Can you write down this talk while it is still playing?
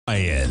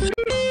TFNN.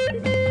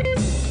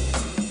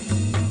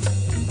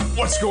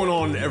 What's going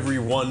on,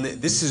 everyone?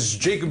 This is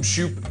Jacob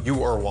Shoup.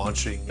 You are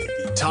watching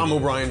the Tom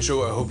O'Brien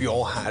Show. I hope you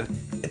all had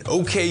an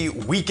okay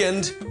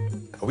weekend.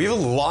 We have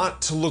a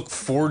lot to look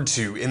forward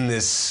to in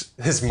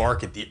this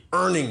market. The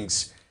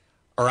earnings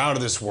are out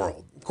of this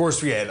world. Of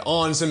course, we had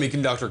ON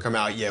Semiconductor come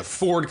out. You have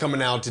Ford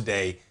coming out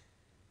today.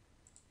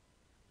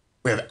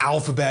 We have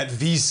Alphabet,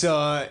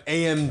 Visa,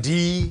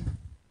 AMD,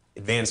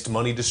 Advanced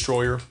Money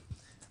Destroyer.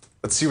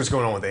 Let's see what's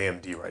going on with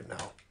AMD right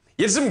now.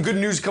 You had some good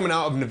news coming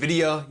out of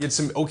NVIDIA. You had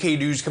some okay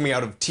news coming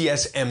out of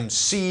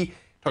TSMC.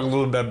 Talk a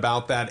little bit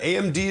about that.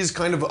 AMD is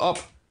kind of up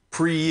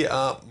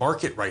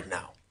pre-market right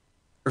now.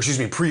 Or excuse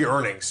me,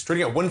 pre-earnings.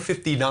 Trading at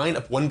 159,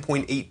 up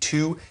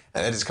 1.82.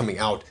 That is coming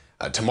out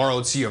tomorrow.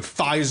 Let's see, you have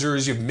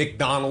Pfizer's, you have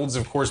McDonald's.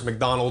 Of course,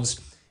 McDonald's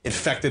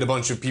infected a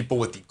bunch of people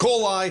with E.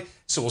 coli,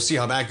 so we'll see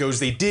how that goes.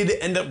 They did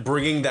end up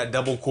bringing that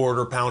double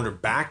quarter pounder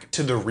back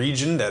to the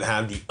region that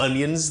had the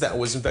onions that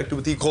was infected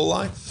with E.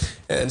 coli,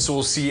 and so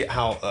we'll see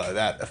how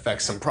that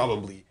affects them.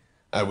 Probably,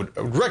 I would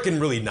reckon,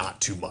 really not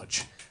too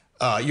much.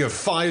 You have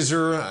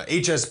Pfizer,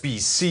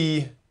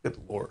 HSBC, good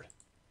lord,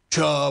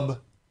 Chubb,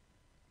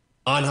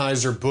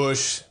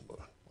 Anheuser-Busch,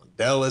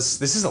 Mondelez.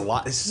 This is a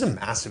lot. This is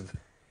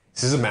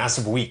a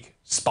massive week.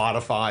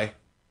 Spotify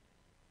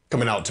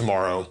coming out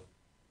tomorrow.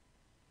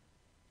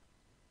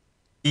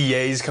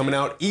 EA is coming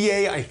out.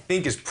 EA, I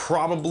think, is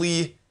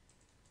probably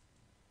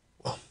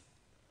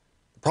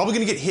going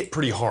to get hit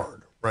pretty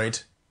hard,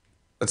 right?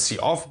 Let's see,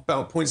 off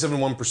about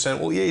 0.71%.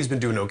 Well, EA's been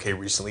doing okay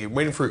recently. I'm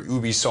waiting for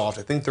Ubisoft.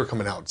 I think they're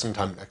coming out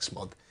sometime next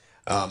month.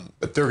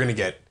 But they're going to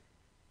get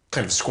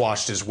kind of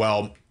squashed as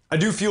well. I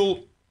do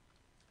feel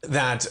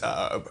that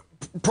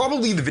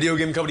probably the video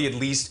game company, at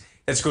least,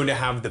 that's going to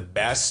have the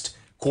best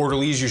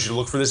quarterlies you should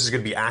look for this is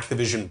going to be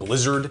Activision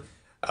Blizzard.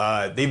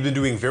 They've been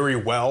doing very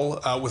well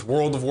with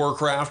World of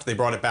Warcraft. They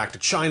brought it back to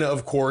China,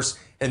 of course,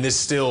 and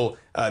this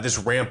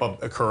ramp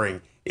up occurring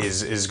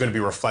is going to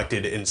be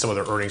reflected in some of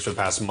their earnings for the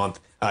past month.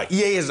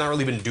 EA has not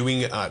really been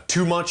doing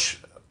too much.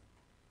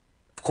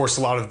 Of course,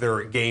 a lot of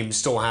their games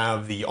still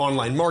have the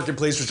online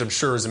marketplace, which I'm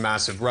sure is a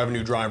massive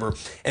revenue driver,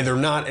 and they're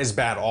not as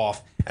bad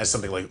off as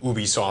something like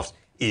Ubisoft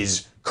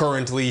is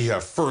currently. You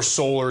have First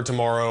Solar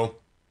tomorrow.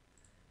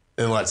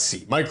 And let's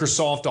see,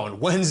 Microsoft on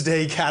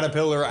Wednesday,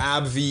 Caterpillar,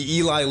 AbbVie,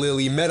 Eli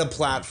Lilly, Meta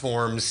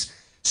Platforms,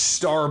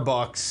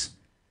 Starbucks.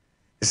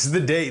 This is the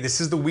day, this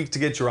is the week to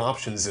get your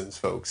options in,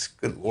 folks.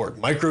 Good lord.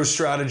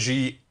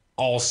 MicroStrategy,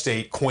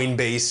 Allstate,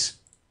 Coinbase.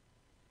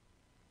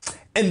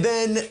 And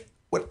then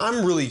what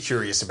I'm really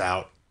curious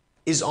about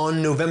is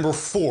on November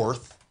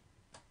 4th,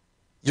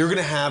 you're going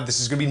to have, this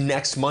is going to be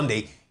next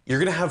Monday, you're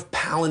going to have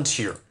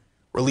Palantir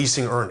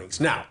releasing earnings.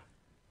 Now,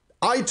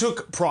 I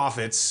took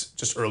profits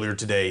just earlier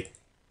today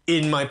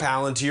in my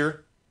Palantir.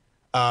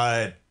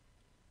 You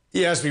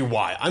asked me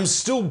why. I'm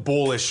still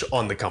bullish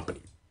on the company,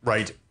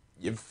 right?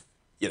 You have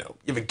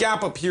a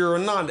gap up here,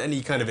 and not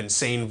any kind of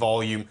insane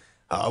volume.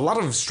 A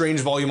lot of strange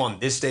volume on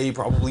this day,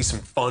 probably some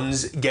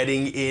funds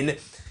getting in.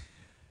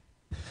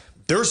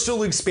 They're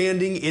still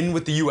expanding in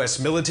with the US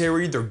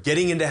military. They're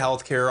getting into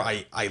healthcare.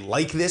 I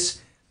like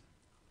this.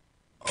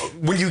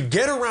 When you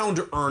get around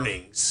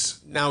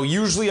earnings, now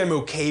usually I'm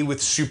okay with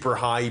super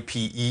high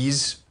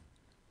PEs.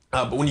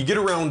 But when you get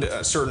around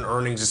certain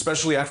earnings,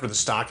 especially after the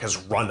stock has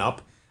run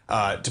up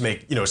to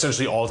make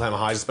essentially all-time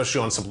highs, especially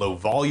on some low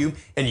volume,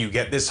 and you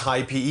get this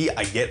high PE,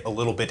 I get a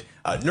little bit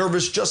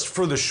nervous just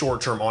for the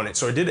short term on it.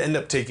 So I did end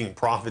up taking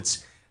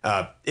profits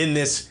in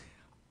this.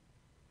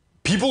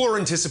 People are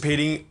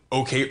anticipating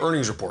okay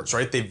earnings reports,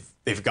 right?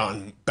 They've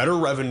gotten better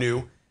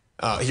revenue.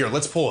 Here,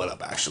 let's pull it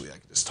up. Actually, I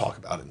can just talk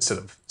about it instead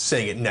of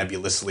saying it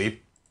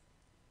nebulously.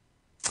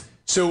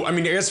 So I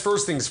mean, I guess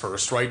first things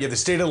first, right? You have the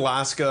state of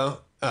Alaska.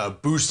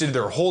 Boosted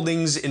their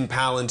holdings in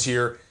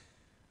Palantir.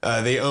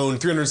 They own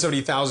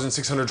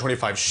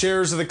 370,625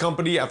 shares of the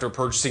company after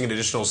purchasing an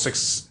additional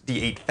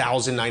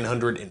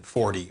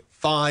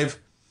 68,945.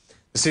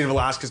 The state of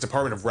Alaska's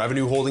Department of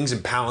Revenue holdings in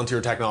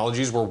Palantir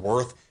Technologies were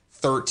worth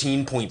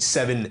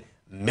 $13.7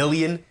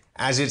 million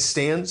as it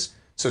stands.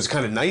 So it's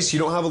kind of nice. You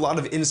don't have a lot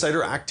of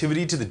insider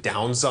activity to the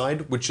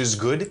downside, which is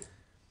good.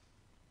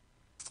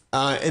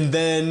 And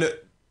then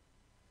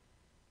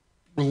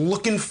we're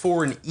looking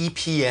for an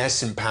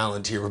EPS in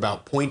Palantir of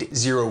about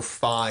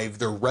 0.05.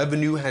 Their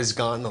revenue has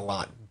gotten a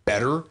lot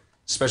better,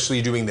 especially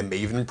doing the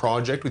Maven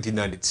project with the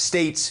United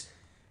States.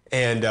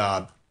 And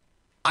I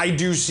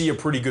do see a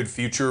pretty good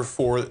future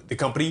for the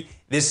company.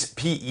 This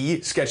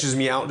PE sketches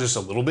me out just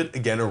a little bit,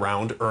 again,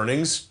 around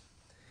earnings.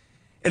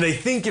 And I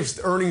think if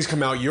earnings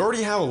come out, you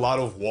already have a lot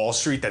of Wall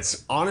Street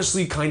that's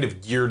honestly kind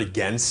of geared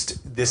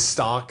against this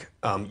stock.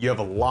 You have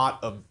a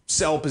lot of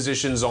sell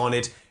positions on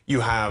it.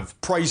 You have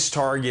price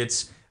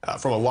targets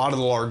from a lot of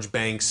the large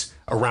banks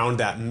around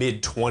that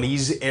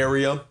mid-20s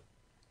area.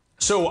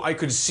 So I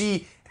could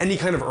see any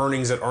kind of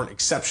earnings that aren't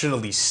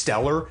exceptionally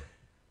stellar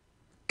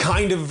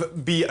kind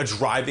of be a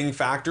driving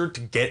factor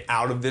to get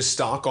out of this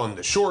stock on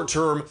the short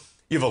term.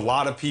 You have a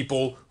lot of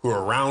people who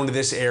are around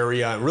this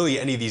area, and really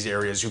any of these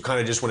areas, who kind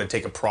of just want to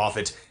take a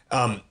profit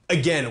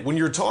Again, when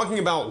you're talking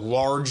about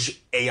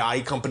large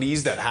AI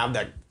companies that have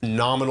that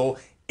phenomenal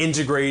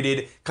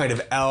integrated kind of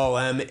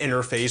LLM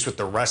interface with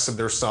the rest of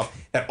their stuff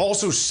that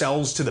also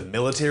sells to the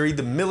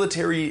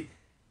military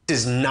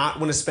does not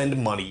want to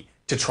spend money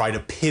to try to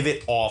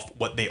pivot off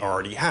what they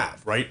already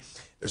have, right?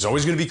 There's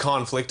always going to be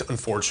conflict,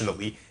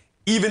 unfortunately.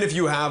 Even if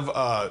you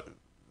have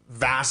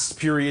vast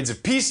periods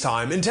of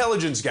peacetime,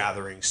 intelligence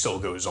gathering still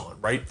goes on,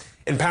 right?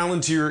 And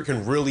Palantir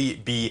can really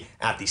be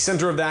at the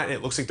center of that, and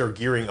it looks like they're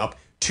gearing up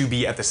to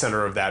be at the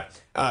center of that.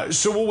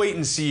 So we'll wait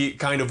and see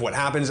kind of what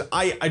happens.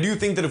 I do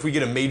think that if we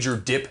get a major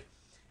dip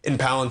in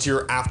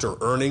Palantir after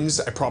earnings,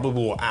 I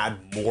probably will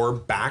add more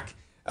back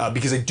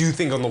because I do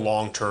think on the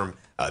long term,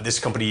 this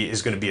company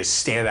is going to be a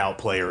standout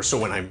player. So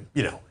when I'm,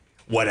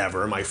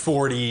 whatever, in my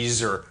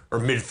 40s or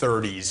mid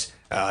 30s,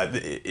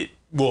 it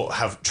will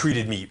have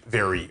treated me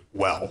very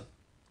well.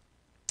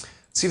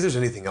 Let's see if there's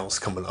anything else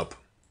coming up.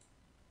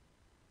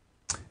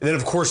 And then,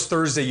 of course,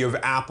 Thursday, you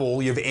have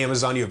Apple, you have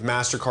Amazon, you have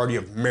MasterCard, you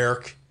have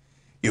Merck,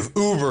 you have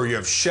Uber, you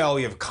have Shell,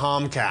 you have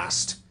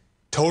Comcast,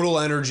 Total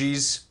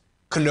Energies,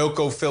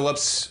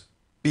 ConocoPhillips,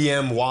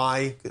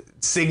 BMY,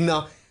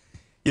 Cigna.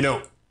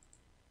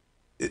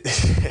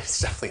 It's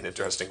definitely an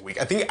interesting week.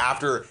 I think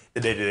after the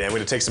day today, I'm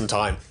going to take some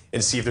time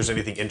and see if there's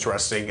anything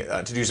interesting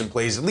to do some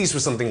plays, at least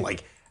with something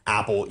like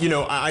Apple.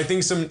 I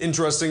think some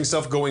interesting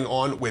stuff going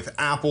on with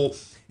Apple.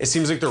 It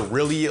seems like they're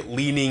really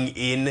leaning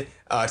in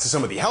to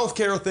some of the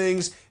healthcare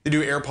things. The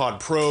new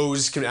AirPod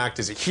Pros can act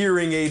as a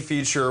hearing aid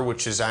feature,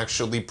 which is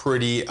actually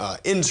pretty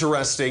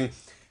interesting.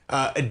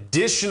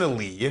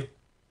 Additionally,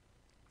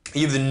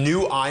 you have the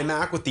new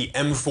iMac with the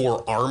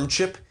M4 ARM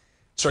chip,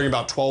 starting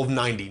about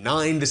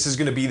 $12.99. This is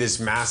going to be this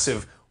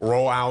massive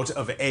rollout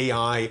of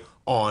AI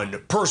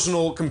on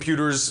personal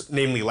computers,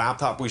 namely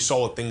laptop. We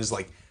saw with things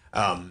like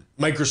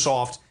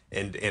Microsoft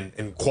and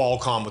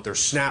Qualcomm with their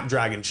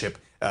Snapdragon chip.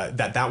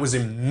 That was a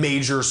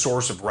major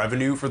source of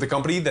revenue for the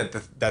company,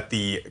 that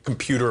the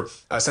computer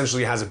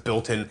essentially has a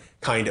built-in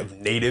kind of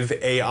native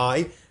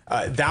AI.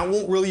 That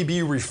won't really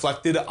be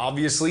reflected,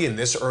 obviously, in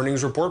this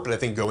earnings report, but I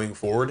think going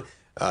forward,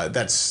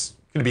 that's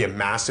going to be a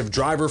massive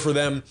driver for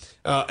them.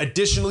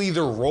 Additionally,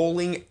 they're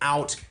rolling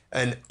out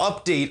an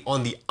update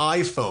on the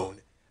iPhone,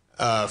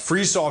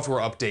 free software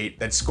update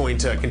that's going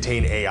to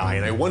contain AI,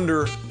 and I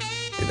wonder,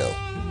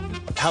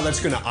 how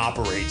that's going to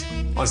operate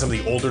on some of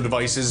the older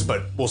devices,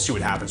 but we'll see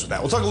what happens with that.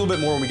 We'll talk a little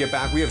bit more when we get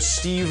back. We have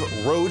Steve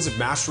Rhodes of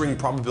Mastering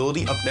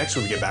Probability up next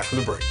when we get back from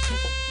the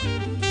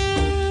break.